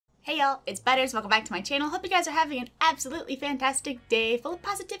Hey y'all, it's Butters. Welcome back to my channel. Hope you guys are having an absolutely fantastic day full of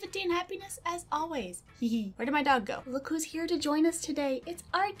positivity and happiness as always. Hee. Where did my dog go? Look who's here to join us today. It's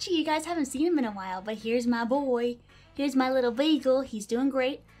Archie. You guys haven't seen him in a while, but here's my boy. Here's my little beagle. He's doing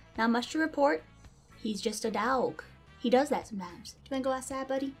great. Not much to report. He's just a dog. He does that sometimes. Do you wanna go outside,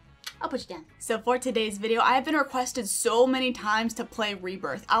 buddy? I'll put you down. So for today's video, I have been requested so many times to play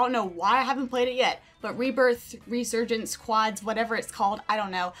Rebirth. I don't know why I haven't played it yet, but Rebirth, Resurgence, Quads, whatever it's called, I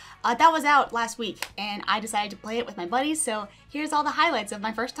don't know. That was out last week, and I decided to play it with my buddies, so here's all the highlights of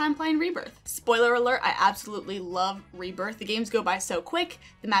my first time playing Rebirth. Spoiler alert, I absolutely love Rebirth. The games go by so quick,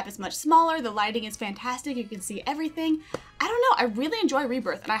 the map is much smaller, the lighting is fantastic, you can see everything. I don't know, I really enjoy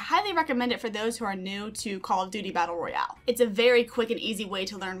Rebirth, and I highly recommend it for those who are new to Call of Duty Battle Royale. It's a very quick and easy way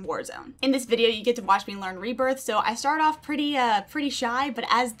to learn Warzone. In this video, you get to watch me learn Rebirth, so I start off pretty shy, but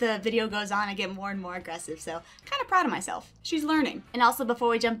as the video goes on, I get more and more aggressive, so kind of proud of myself. She's learning. And also, before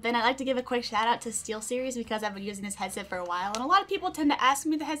we jump in, I'd like to give a quick shout out to SteelSeries because I've been using this headset for a while, and a lot of people tend to ask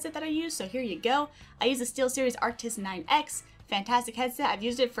me the headset that I use, so here you go. I use the SteelSeries Arctis 9X. Fantastic headset. I've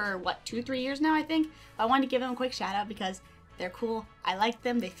used it for, what, 2-3 years now, I think? But I wanted to give them a quick shout out because they're cool. I like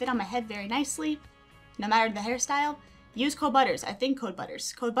them. They fit on my head very nicely, no matter the hairstyle. Use code Butters. I think code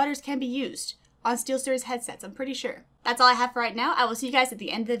Butters. Code Butters can be used on SteelSeries headsets, I'm pretty sure. That's all I have for right now. I will see you guys at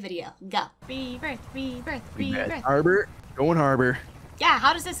the end of the video. Go. Rebirth, Rebirth, Rebirth. Harbor. Going harbor. Yeah,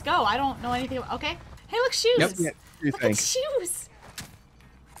 how does this go? I don't know anything about. Okay. Hey, look, shoes. Yep. Yeah, look at shoes.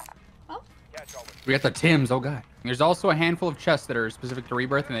 Oh. We got the Tims. Oh god. There's also a handful of chests that are specific to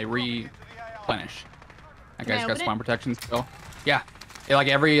Rebirth and they replenish. That guy's got spawn protection still. Yeah. Like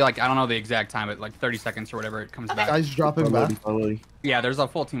every, I don't know the exact time, but like 30 seconds or whatever, it comes back. Guys dropping back. Yeah, there's a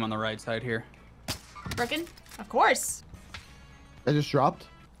full team on the right side here. Broken? Of course. I just dropped.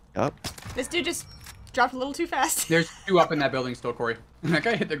 Yep. This dude just dropped a little too fast. There's two up in that building still, Corey. That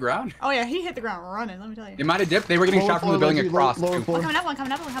guy hit the ground. Oh yeah, he hit the ground running, let me tell you. It might have dipped. They were getting shot from the building across. One coming up, one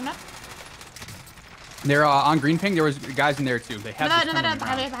coming up, one coming up. They're on green ping. There was guys in there too. They have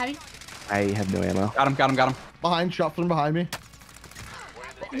behind me. I have no ammo. Got him, got him, got him. Behind, shot from behind me.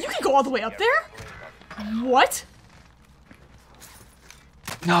 You can go all the way up there? What?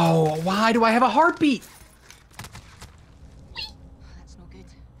 No, why do I have a heartbeat? That's no good.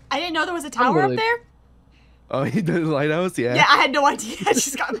 I didn't know there was a tower up there. Oh, he did the lighthouse? Yeah. Yeah, I had no idea. I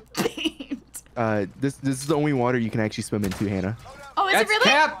just got beamed. This is the only water you can actually swim into, Hannah. Oh, is That's it really?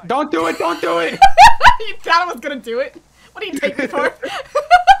 Cap. Don't do it, don't do it. You thought I was gonna do it? What do you take me for?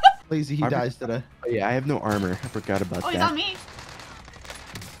 Lazy, he dies today. Oh, yeah, I have no armor. I forgot about that. Oh, he's on me.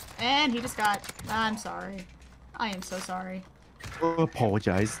 And he just got... I'm sorry. I am so sorry. Oh,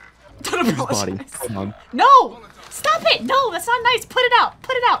 apologize. Don't apologize. Body. Hold on. No! Stop it! No, that's not nice. Put it out.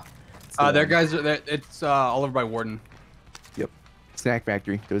 Put it out. Their guys are... It's all over by Warden. Yep. Snack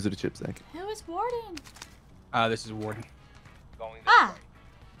factory. Those are the chips, Zach. Who is Warden? This is Warden. Ah!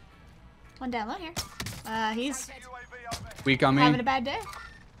 One down low here. He's... Weak on me. Having a bad day.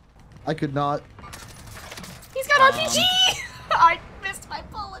 I could not. He's got RPG! I missed my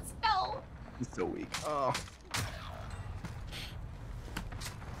bullets. No. He's so weak. Oh.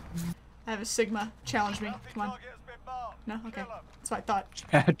 I have a Sigma. Challenge me. Come on. No? Okay. That's what I thought.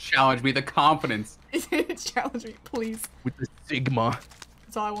 Challenge me, the confidence. Challenge me, please. With the Sigma.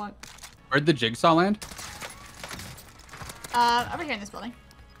 That's all I want. Where'd the jigsaw land? Over here in this building.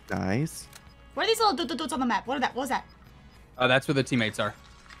 Nice. What are these little dudes on the map? What was that? That's where the teammates are.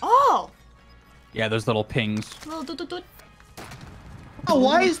 Oh! Yeah, those little pings. Little dude. Oh,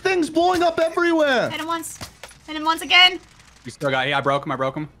 why is things blowing up everywhere? Hit him once. Hit him once again. We still got... Yeah, I broke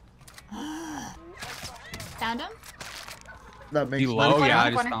him. Found him. That makes sense. Low? Yeah,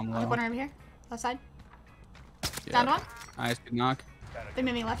 I just found on the low. corner over here. Left side. Yeah. Down one. Nice, good knock. They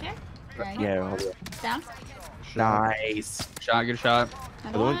moving left here. Right. Yeah. Down. Nice. Shot, good shot.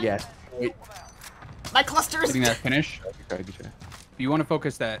 Another one. Yes. Wait. My clusters. Getting that finish. Good try. You want to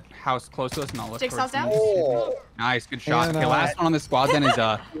focus that house close to us, and I'll look Jigsaw's towards down. you. Nice, good shot. And, Okay, last one on the squad then is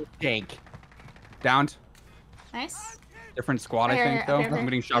tank. Downed. Nice. Different squad, I Here, think, though. here. I'm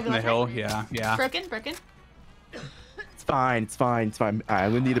getting shot from the hill. Yeah. Broken. It's fine. I'm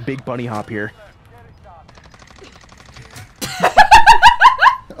gonna need a big bunny hop here.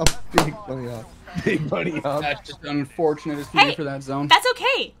 A big bunny hop. Big bunny hop. That's just unfortunate as needed for that zone. That's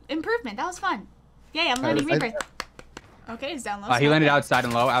okay. Improvement. That was fun. Yeah, I'm learning Rebirth. Okay, he's down low. He landed outside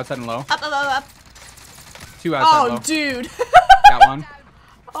and low. Up. Two outside low. Oh, dude. Got one.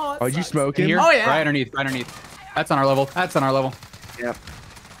 Oh, Did you smoke him? Here? Oh, yeah. Right underneath. That's on our level. Yep.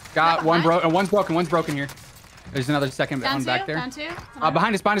 Got one broken. One's broken here. There's another second one back there. Down two.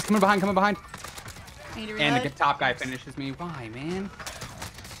 Behind us, coming behind. I need to And reload. the top guy finishes me. Why, man?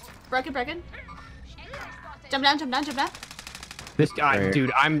 Broken, broken. Jump down, jump down, jump down. This guy, Right.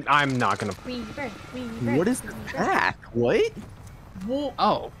 dude, I'm not gonna. Rebirth. What is that? What? Whoa.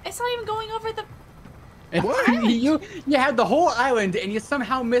 Oh. It's not even going over the. What? you had the whole island and you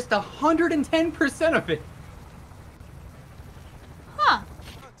somehow missed 110% of it. Huh.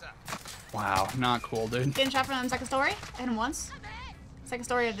 Wow, not cool, dude. Getting shot from the second story. I hit him once. Second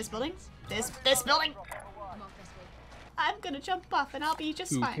story of this building. This building. I'm gonna jump off and I'll be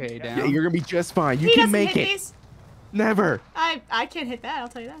just fine. 2K down. Yeah, you're gonna be just fine. You He can doesn't make hit it. these. Never. I can't hit that. I'll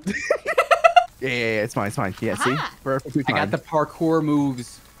tell you that. Yeah, it's fine. It's fine. Yeah, see, Aha. perfectly I fine. got the parkour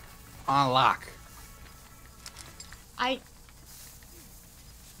moves on lock.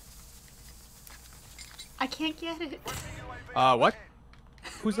 I can't get it. What?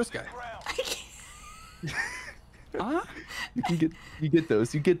 Who's this guy? I can't. Huh? You get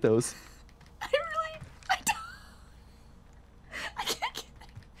those. You get those. I don't. I can't get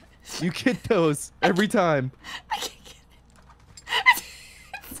it. You get those every time. I can't get it.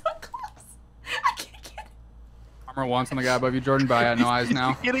 It's so close. I can't get it. Armor once on the guy above you, Jordan, but I got no eyes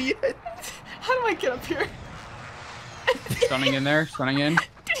now. Get it yet? How do I get up here? Stunning in there, stunning in.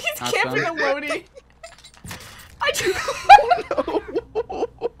 Dude, he's Not camping a done. loadie. I do. Oh, no.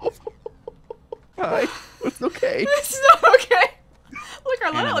 Hi. It's okay. This is not okay. Look, our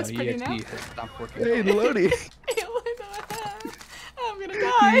And Luna looks the pretty EXP now. has stopped working. Hey, Lodi. Hey, Luna. I'm gonna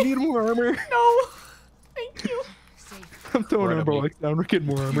You die. need more armor. No. Thank you. I'm throwing Incredibly. armor down. We're getting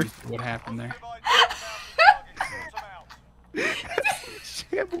more armor. What happened there?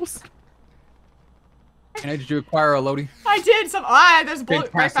 Shambles. And did you acquire a Lodi? I did some. There's a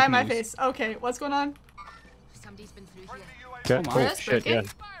bullet right Fantastic by my news. face. Okay, what's going on? Somebody's been through here. Okay. Come on. That's shit, pretty yeah. good.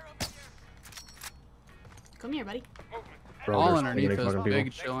 Come here, buddy. Bro, All there's so underneath many us, fucking people.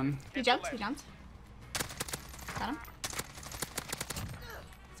 big chilling. He jumped. He jumped. Got him.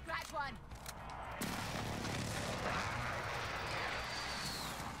 Scratch one.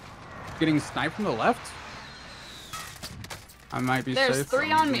 Getting sniped from the left. I might be There's safe. 3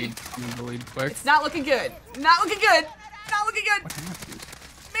 I'm on gonna me. lead- I'm gonna lead quick. It's not looking good. Not looking good. Not looking good. What happened?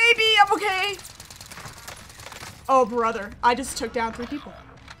 Maybe I'm okay. Oh, brother. I just took down 3 people.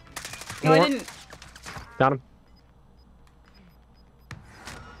 No, I More. didn't. Got him.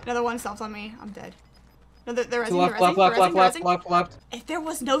 Another one self's on me. I'm dead. No, they're To resing, left, they're left, resing, left, they're left, resing, left, they're resing. left, left. If there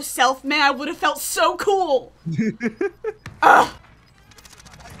was no self, man, I would have felt so cool. Ugh.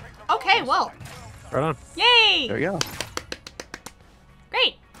 Okay, well. Right on. Yay! There you go.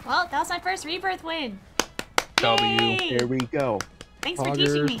 Great. Well, that was my first rebirth win. W. Yay! There we go. Thanks for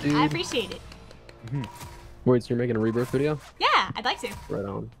teaching me. Poggers, dude. I appreciate it. Wait, so you're making a rebirth video? Yeah, I'd like to. Right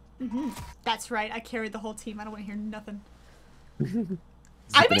on. That's right. I carried the whole team. I don't want to hear nothing.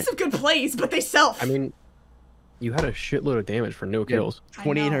 I made some good plays, but they self. I mean, you had a shitload of damage for no kills. I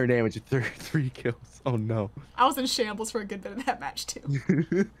know. 2,800 damage and 33 kills. Oh no. I was in shambles for a good bit of that match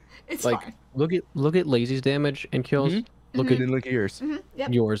too. It's Like, fine. look at Lazy's damage and kills. Look at look at yours. Yep.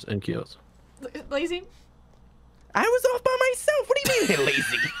 Yours and kills. Lazy. I was off by myself. What do you mean,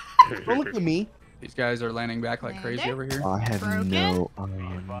 lazy? Don't look at me. These guys are landing back like crazy Lander? over here. I have Broken? no.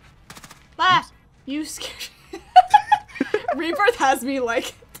 Ah, you scared. Rebirth has me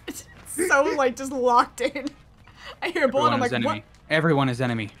like so like just locked in. I hear a bullet. Everyone I'm like, is enemy. what? Everyone is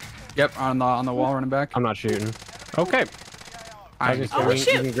enemy. Yep, on the wall running back. I'm not shooting. Okay. I just Oh, you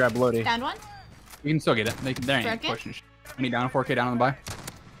shoot. can grab Lodi. Down one. You can still get it. They ain't Broken? pushing shit. Any down, 4K down on the buy.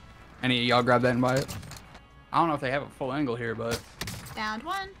 Any of y'all grab that and buy it? I don't know if they have a full angle here, but Down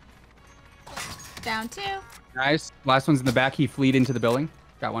one. Down 2. nice. Last one's in the back. He fleed into the building.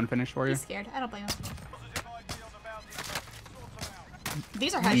 Got one finished for you. He's scared. I don't blame him.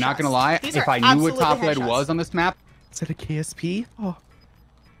 These are headshots. I'm not gonna lie. These If are I knew what absolutely top red headshots. was on this map, Is that a KSP? Oh.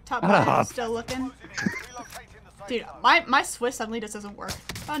 Top Shut red up. is still looking. Dude, my Swiss suddenly just doesn't work.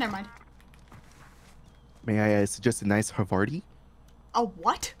 Oh, never mind. May I suggest a nice Havarti? A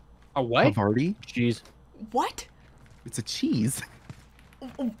what? a what? Havarti? Jeez. What? It's a cheese.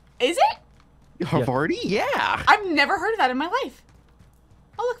 Is it? Havarti? Yeah. I've never heard of that in my life.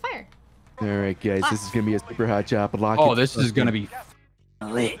 Oh, look, fire. All right, guys. This is gonna be a super hot job. Lock Oh, it this is gonna be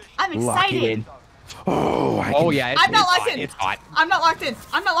lit. I'm Lock it excited. in. Oh, I Oh can yeah, it's, I'm not it's locked hot. in. It's hot. I'm not locked in.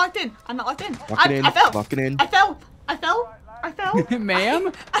 I'm not locked in. I'm not locked in. Lock it in. I fell. Lock it in. I fell. I fell. I fell.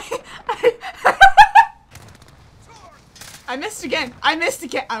 Ma'am? I missed again. I missed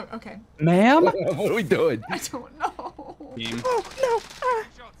again. Oh, okay. Ma'am? What are we doing? I don't know. Team. Oh no!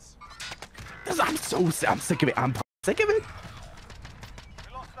 I'm sick of it. I'm sick of it.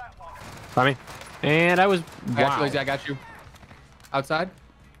 Tommy. And I was. I got you, Wow. Lazy, I got you. Outside?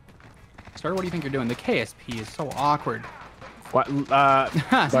 Sir, what do you think you're doing? The KSP is so awkward. What? That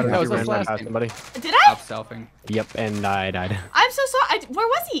was ran us right last past game. somebody. Did I? Stop selfing. Yep, and I died. I'm so sorry. Where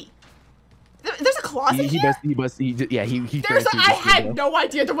was he? There's a closet here? He There's I had no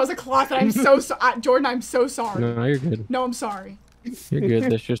idea there was a closet. I'm so sorry. Jordan, I'm so sorry. No, you're good. No, I'm sorry. You're good.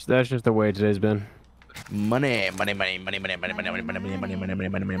 That's just the way today's been. Money. Do you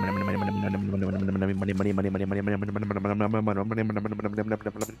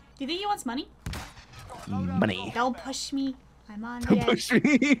think he wants money? Money. Don't push me. I'm on the Don't edge push me.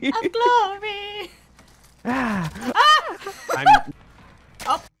 of glory.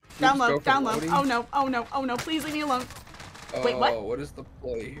 Oh, down low, down low. Oh no, oh no, oh no, please leave me alone. Wait, what? What is the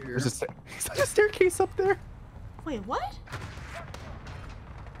play here? There's a staircase up there. Wait, what?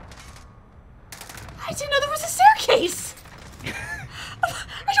 I didn't know there was a staircase. I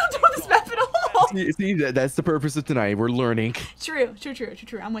don't know this map at all. See, that's the purpose of tonight. We're learning. True.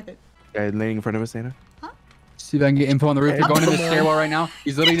 I'm with it. Guy laying in front of us, Anna. See if I can get info on the roof. They're going in the stairwell right now.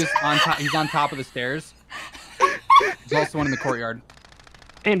 He's literally just on top. He's on top of the stairs. There's also one in the courtyard.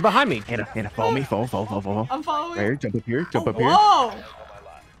 And behind me. Anna, follow me. Follow. I'm following. Right here, jump up here. Jump up here. Whoa.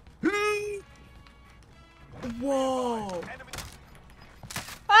 Whoa.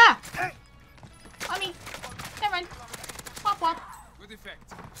 Ah! On me. Never mind. Womp womp. With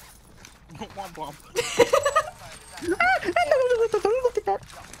effect. Womp womp.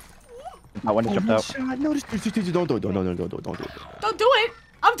 I want to jump out. No, don't do it. Don't do it.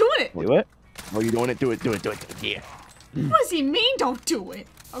 I'm doing it. Do it? Oh, you doing it? Do it. Yeah. What does he mean? Don't do it.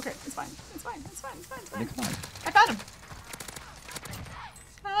 Okay, it's fine. It's fine. I found him.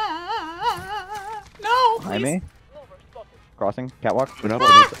 No, Behind please. me. Crossing. Catwalk. Open up. No,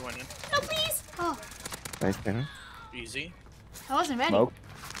 please. Oh, Nice, Anna. Easy. I wasn't ready. Smoke.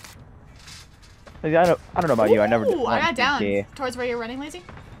 I don't know about you. I never. Ooh, I got down. Yeah. Towards where you're running, Lazy.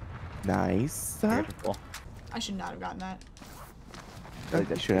 Nice. Beautiful. I should not have gotten that. I think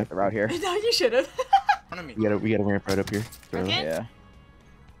that's should have. the route here. No, you should have. We gotta ramp right up here. Broken? Yeah.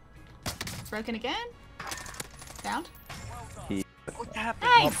 Broken again. Down. What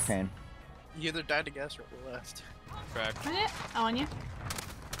happened? Nice. Pain. You either died to gas or left. Crack. On it. Oh, on you.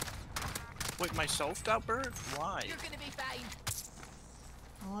 Wait, myself got burned? Why? You're gonna be fine.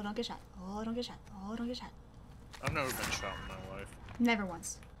 Oh, don't get shot. Oh, don't get shot. Oh, don't get shot. I've never been shot in my life. Never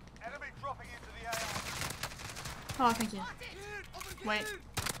once. Oh, thank you. Wait.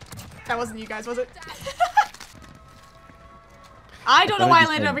 That wasn't you guys, was it? I don't know why I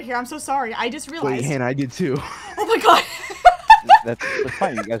landed over here. I'm so sorry. I just realized. Wait, Hannah, I did too. Oh my god. That's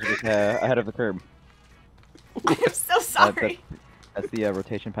fine. You guys are just ahead of the curb. I am so sorry. That's the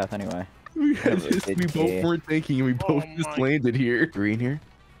rotation path anyway. We both weren't thinking, and we both just landed here. Green here.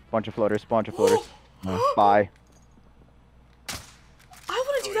 Bunch of floaters. Bye. I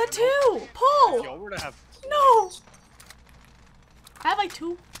want to do that too. Pull. Y'all were to have. No. I have like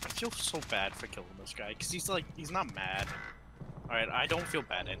 2. I feel so bad for killing this guy because he's not mad. All right, I don't feel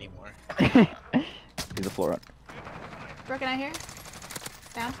bad anymore. He's a floor. Broken out here.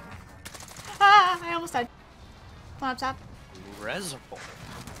 Down. Ah, I almost died. One up top. Reservoir.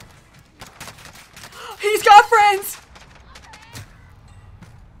 He's got friends.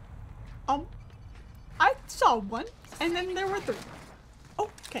 I saw one, and then there were 3. Oh,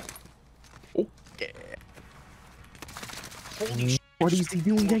 okay. Okay. Holy shit. What is he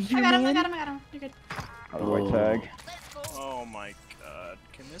doing here, I got him. man? I got him. You're good. White tag. Oh my god.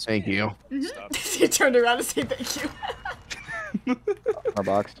 Can this Thank be- you. Stop. You turned around to say thank you. Our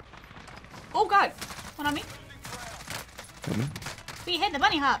boxed. Oh god. One on me. Coming. We hit the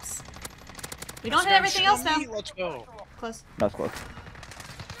bunny hops. We don't This hit guy everything shot else though. me, Let's go. Close. That's close.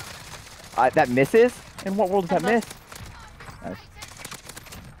 That misses? In what world does that miss? Nice.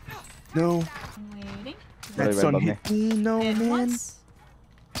 No. I'm waiting. That's right on above me. hit me. No, Hit man. once.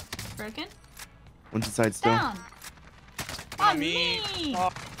 Broken. One's inside still. Down. On me.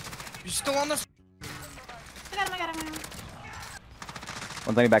 Oh, you're still on the. I got him.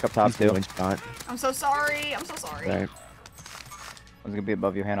 One's landing back up top He's too. going spot. I'm so sorry. Right. One's gonna be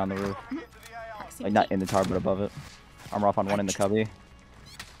above you, hand on the roof. Proximity. Like not in the tower, but above it. Armor off on one in the cubby.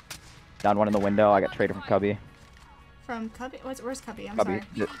 Down one in the window. I got traded from cubby. From Cubby? Where's Cubby? I'm Cubby.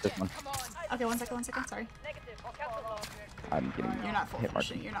 sorry. This one. Okay, one second. Sorry. I'm getting You're not full hit marked.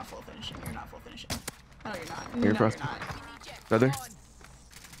 finishing. You're not full finishing. No, you're not. Here, No, Frost. you're not. Brother.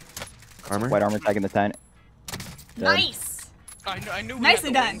 Armor. White armor tag in the tent. Dead. Nice. I knew we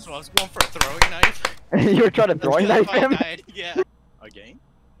Nicely had to done. win, so I was going for a throwing knife. You were trying to throwing knife If I him? died, yeah. Again?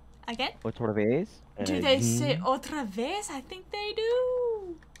 Again? What sort of ace? Do they say otra vez? I think they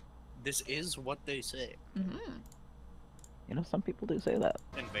do. This is what they say. Mm-hmm. You know, some people do say that.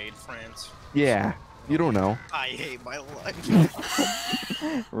 Invade France. Yeah. You don't know. I hate my life.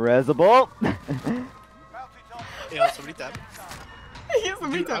 Resable. Yo, somebody tap. Here's the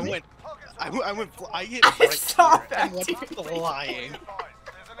Dude, I retard. I hit I right saw here that, and went dude. flying.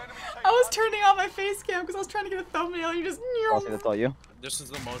 I was turning on my face cam because I was trying to get a thumbnail. You just. I'll say that's all you. This is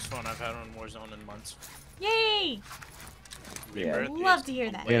the most fun I've had on Warzone in months. Yay! Yeah. Rebirth Love is to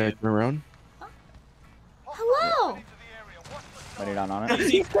hear that. Yeah, turn around. Hello! But you're not on it.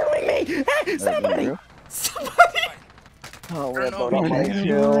 He's killing me! Somebody! Somebody! Oh, we're I don't know, about on my man.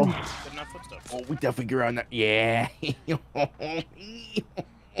 chill. Good enough footsteps. Oh, we definitely get around that. Yeah. Are you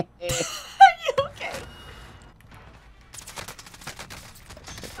okay?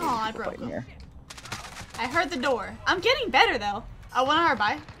 Oh, I broke Fighting him. here. I heard the door. I'm getting better though. Oh, one on our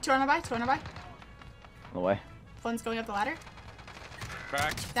buy. Two on our buy. Two on our buy. On the way. One's going up the ladder.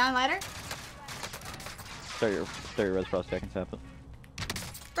 Cracked. Down ladder. Start your res pro second tap it.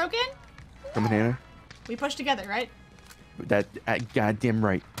 Broken. Come on, Hannah. We push together, right? That goddamn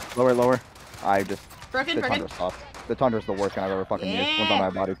right. Lower, lower. I just. Broken, The broken. Tundra's soft. The Tundra's the worst gun I've ever fucking used. One's on my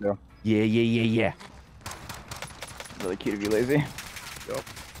body too. Yeah, yeah, yeah, yeah. Really cute of you, lazy.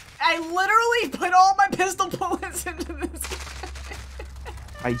 I literally put all my pistol bullets into this.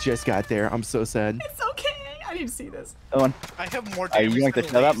 I just got there. I'm so sad. It's okay. I didn't see this. Owen, I have more you damage like to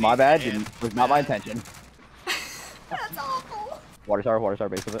than shut up? lazy My bad. and It was not my mad. intention. That's awful. Water tower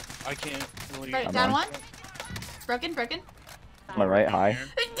base of it. I can't really. Right, I'm down on. one. Broken, broken. On my right, high.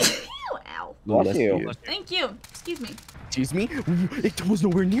 Ow. Bless you. Thank you. Excuse me. Excuse me? It was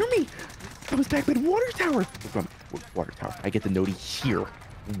nowhere near me. I was back by the water tower. Water tower. I get the nodie here.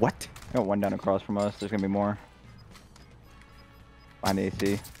 What? Got one down across from us. There's gonna be more. Behind the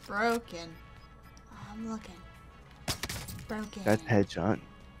AC. Broken. I'm looking. Broken. That's headshot.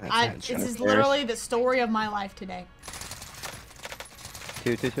 That's This headshot. is literally the story of my life today.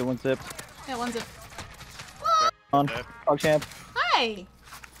 2, 1 zip. Yeah, one's a. On. Dog champ. Hi.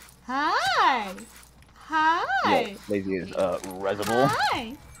 Hi. Hi. Yo, lazy is resable.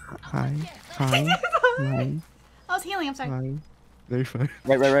 Hi. Hi. Hi. Hi. I was healing. I'm sorry. Hi. Very fine.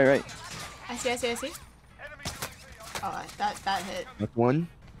 Right. I see. Oh, that hit. That's one.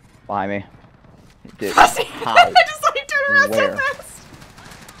 Behind me. Dude, I see. how? I just saw you turn around Where? so fast.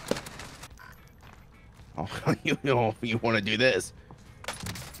 Oh, you want to do this?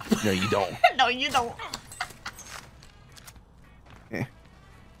 No, you don't. No, you don't.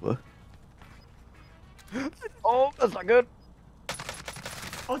 What? Oh, that's not good.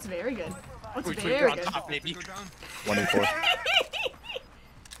 Oh, it's very good. Oh, it's We're very on good. top, baby. 1v4.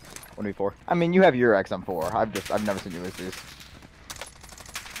 1v4. I mean, you have your XM4. I've never seen you lose these.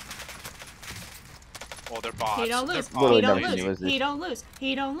 Oh, they're bots. He don't They're lose. bots. Literally He don't never seen you lose. lose He don't lose.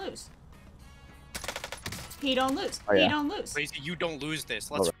 He don't lose. He don't lose. Oh, yeah. He don't lose. Lazy, you don't lose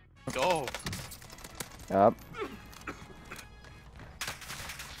this. Let's go. Yep.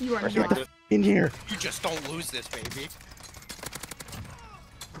 You are Where's not. your- In here. You just don't lose this, baby.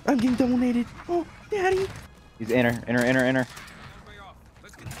 I'm getting dominated. Oh, daddy. He's inner.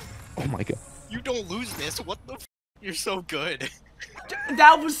 Oh my god. You don't lose this. What the f? You're so good.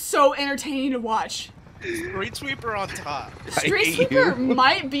 That was so entertaining to watch. Great sweeper on top. Street hate sweeper you.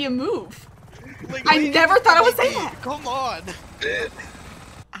 might be a move. Like, I Lazy, never thought I would say Lazy, that. Come on.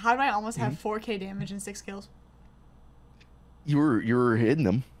 How did I almost have 4K damage and 6 kills? You were hitting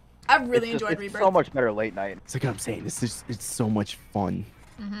them. I really It's enjoyed it's Rebirth. so much better late night. It's like I'm saying. It's so much fun.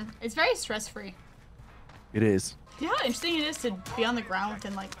 It's very stress-free. It is. Do you know how interesting it is to be on the ground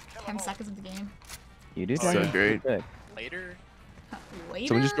within like 10 seconds of the game? You do So that? great. Good. Later. Later?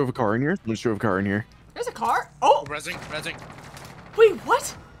 Someone just drove a car in here. Someone just drove a car in here. There's a car? Oh! Rezzing. Wait,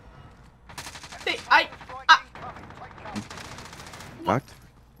 what? Knocked.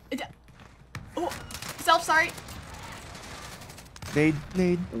 Oh, sorry.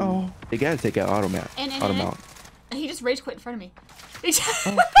 Nade. Oh. They gotta take out auto mount. In. Auto mount. And he just rage quit in front of me. He just-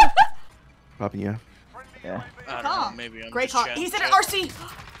 Popping you. Yeah. I don't Call. know. Maybe I'm Great just call. chatting He's in shit. an RC.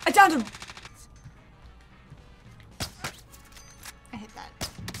 I downed him.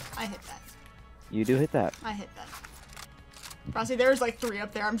 I hit that. You do hit that. I hit that. Rossi, there's like 3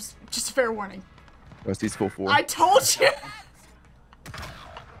 up there. I'm just fair warning. Rusty's full 4. I told you.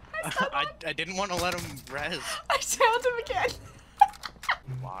 I didn't want to let him res. I downed him again.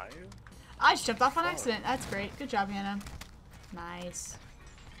 Why? I just jumped off on accident. That's great. Good job, Hannah. Nice.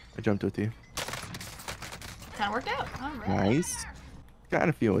 I jumped with you. Kind of worked out. All right. Nice.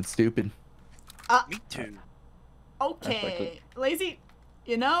 Kinda feeling stupid. Me too. Okay. Lazy.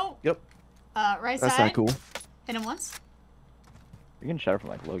 You know. Yep. Right That's side. not cool. Hit him once. You can shut it from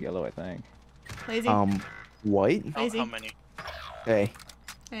like low yellow, I think. Lazy. What? How Lazy. many? Hey.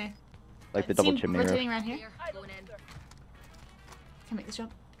 Eh. Like the double chimney roof. Rotating around here. Going in. Can I make this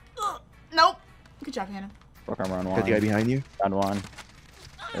jump? Ugh, nope. Good job, Hannah. Broke armor on Got one. the guy behind you. Down one.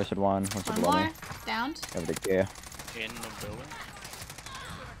 There's one. One's One below more. me. Downed. Over the gear. In the building.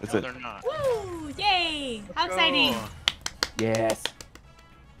 That's No, it. they're not. Woo! Yay! How Let's exciting! go. Yes.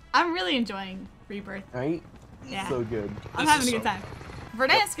 I'm really enjoying Rebirth. Right? Yeah. So good. I'm This having is a good so time.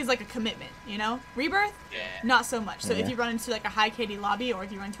 Verdansk is like a commitment, you know? Rebirth, Yeah. not so much. So if Yeah. you run into like a high KD lobby or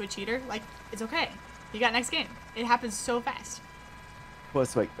if you run into a cheater, like, it's okay. You got next game. It happens so fast.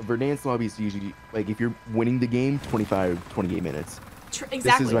 Plus, like, Verdansk lobby is usually, like, if you're winning the game, 25, 28 minutes. Exactly.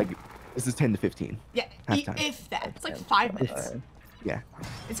 This is, like, this is 10 to 15. Yeah, halftime. if that. It's like 5 minutes. Yeah.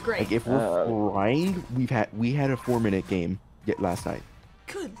 It's great. Like, if we're flying, we had a 4-minute game last night.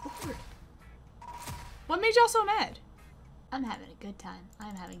 Good lord. What made y'all so mad? I'm having a good time.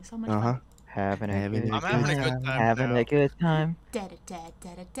 I'm having so much Uh-huh. fun. Having a Having good a I'm having a good time Having now. a good time. Da da da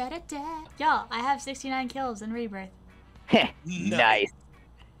da da da da. Y'all, I have 69 kills in Rebirth. Nice.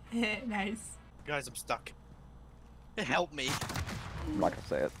 Nice. Guys, I'm stuck. Help me. I'm not gonna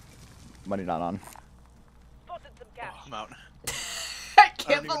say it. Money not on. Oh, I'm out. I I can't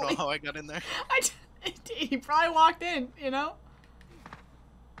don't even know believe how I got in there. he probably walked in, you know?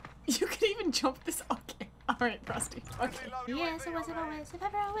 You could even jump this. Okay. Alright, Krusty. Okay. Yes, it was, if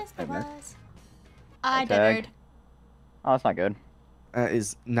ever I was, it was. I Tag. did. Oh, that's not good. That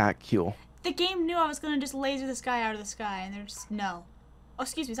is not cool. The game knew I was gonna just laser this guy out of the sky, and they're just, no. Oh,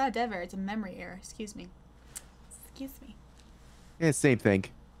 excuse me, it's not a dev error, it's a memory error. Excuse me. Excuse me. Yeah, same thing.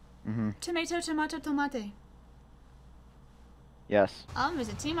 Mm-hmm. Tomato, tomato, tomate. Yes. There's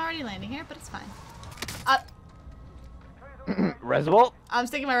a team already landing here, but it's fine. Resbolt? I'm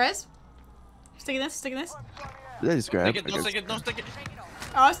sticking my res. Sticking this, sticking this. That is grab. Stick it, don't stick it, don't stick it.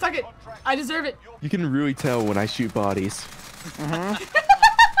 Oh, I stuck it. I deserve it. You can really tell when I shoot bodies. Mm-hmm. A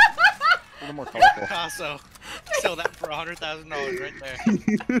little more colorful. Picasso. Sell that for $100,000 right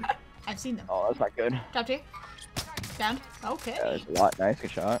there. I've seen them. Oh, that's not good. Dropped here. Down. Okay. Yeah, there's a lot. Nice,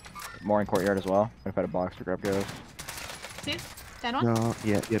 good shot. More in courtyard as well. If I had a box for grab goes. Two. Down one. No,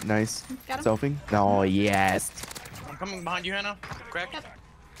 yeah, yep, nice. Got him. Selfing. Oh, yes. I'm coming behind you, Hannah. Crack. Yep.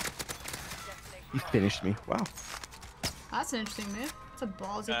 You finished me. Wow. That's an interesting move. It's a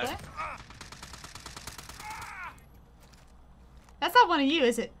ballsy play. That's not one of you,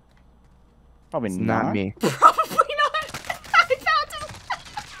 is it? Probably It's not me. Probably not. I found him.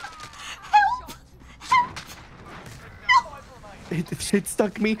 Help! Help! It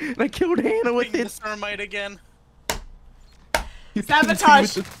stuck me, and I killed Hannah with The it. thermite again. You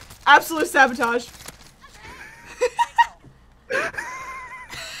Sabotage. with Absolute sabotage.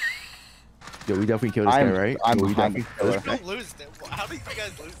 Yo, we definitely killed this guy, right? I'm Yo, we behind the definitely killed pillar. this guy. Don't lose that. How did you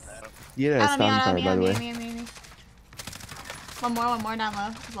guys lose that? Yeah, that's time card, by the way. Me. One more down low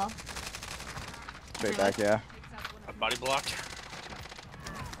as well. Straight back, yeah. A body blocked.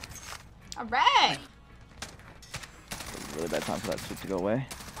 Alright. Really bad time for that suit to go away.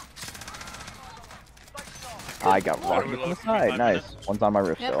 I got rocked from the side. Nice. One's on my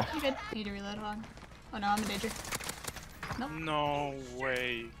roof Yep, still. you're good. Need to reload. Hold on. Oh no, I'm in danger. No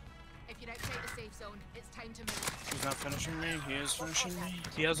way. If you're outside the safe zone, it's time to move. He's not finishing me. He is finishing me.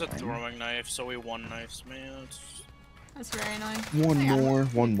 He has a throwing knife, so he one knifes me. That's very annoying.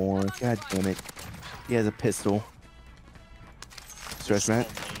 One more. God damn it. He has a pistol. Stress mat.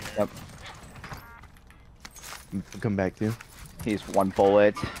 Yep. Come back to you. He's one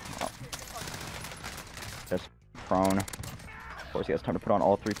bullet. Oh. Just prone. Of course, he has time to put on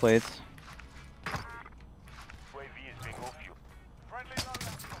all 3 plates.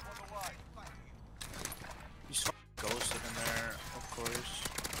 He's ghosted in there, of course.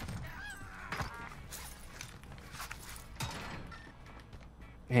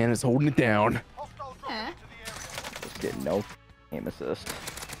 Hannah's holding it down. Yeah. Just get no aim assist.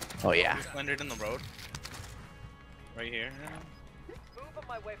 Oh, yeah. He's landed in the road. Right here.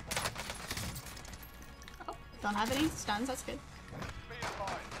 Oh, don't have any stuns. That's good.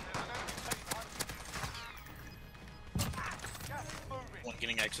 One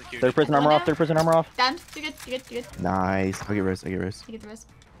getting executed. Third prison armor off. Third prison armor off. Done. You're good. You're good. You're good. Nice. I'll get rest. You get the rest.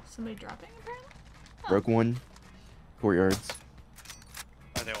 Somebody dropping apparently. Broke one. Courtyards.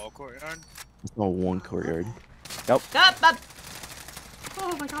 Are they all courtyard? It's all one courtyard. Up.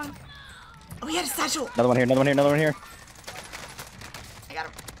 Oh my god. Oh, he had a satchel. Another one here. Another one here. Another one here. I got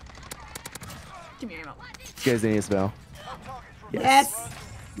him. Give me your remote. You guys need a spell. Yes.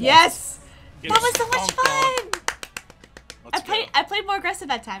 Yes. Get That was so much stomped on. fun. Let's go. I played more aggressive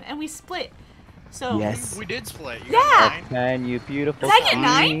that time, and we split. So Yes. We did split. You Yeah. got 9. Can you beautiful Did I get queen.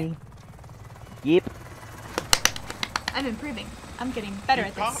 9? Yep. I'm improving. I'm getting better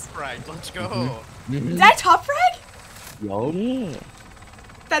at Top this. frag, let's go. Is that top frag? Yo. Yeah.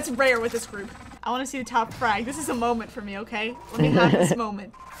 That's rare with this group. I want to see the top frag. This is a moment for me, okay? Let me have this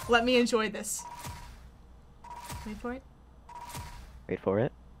moment. Let me enjoy this. Wait for it. Wait for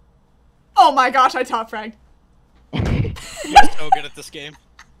it. Oh my gosh, I top fragged. You're so good at this game.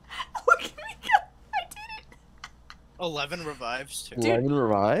 Look at me go. I did it. 11 revives too. 11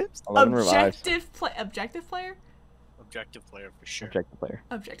 revives? 11 revives. Objective player? Objective player for sure. Objective player.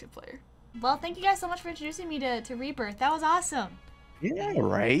 Objective player. Well, thank you guys so much for introducing me to Rebirth. That was awesome. Yeah,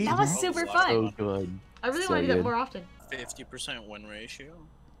 right? That was That was super a lot of fun. So good. I really So want to do that good. more often. 50% win ratio.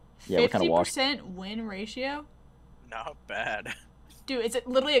 Yeah, we kind of walked. 50% win ratio? Not bad. Dude, it's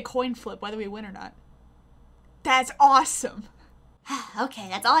literally a coin flip whether we win or not. That's awesome. Okay,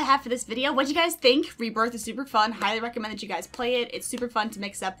 that's all I have for this video. What'd you guys think? Rebirth is super fun. Highly recommend that you guys play it. It's super fun to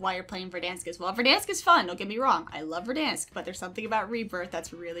mix up while you're playing Verdansk as well. Verdansk is fun, don't get me wrong. I love Verdansk, but there's something about Rebirth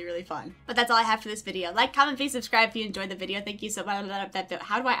that's really, really fun. But that's all I have for this video. Like, comment, please subscribe if you enjoyed the video. Thank you so much.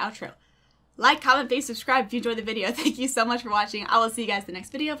 How do I outro? Like, comment, please subscribe if you enjoyed the video. Thank you so much for watching. I will see you guys in the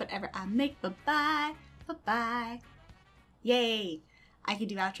next video, whatever I make. Bye-bye. Bye-bye. Yay. I can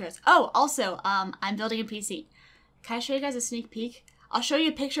do outros. Oh, also, I'm building a PC. Can I show you guys a sneak peek? I'll show you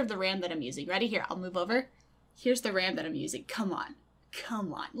a picture of the RAM that I'm using. Ready? Here, I'll move over. Here's the RAM that I'm using. Come on.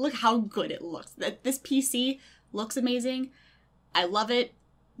 Come on. Look how good it looks. This PC looks amazing. I love it.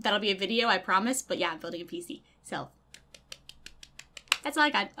 That'll be a video, I promise. But yeah, I'm building a PC. So, that's all I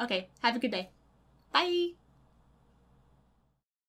got. Okay, have a good day. Bye.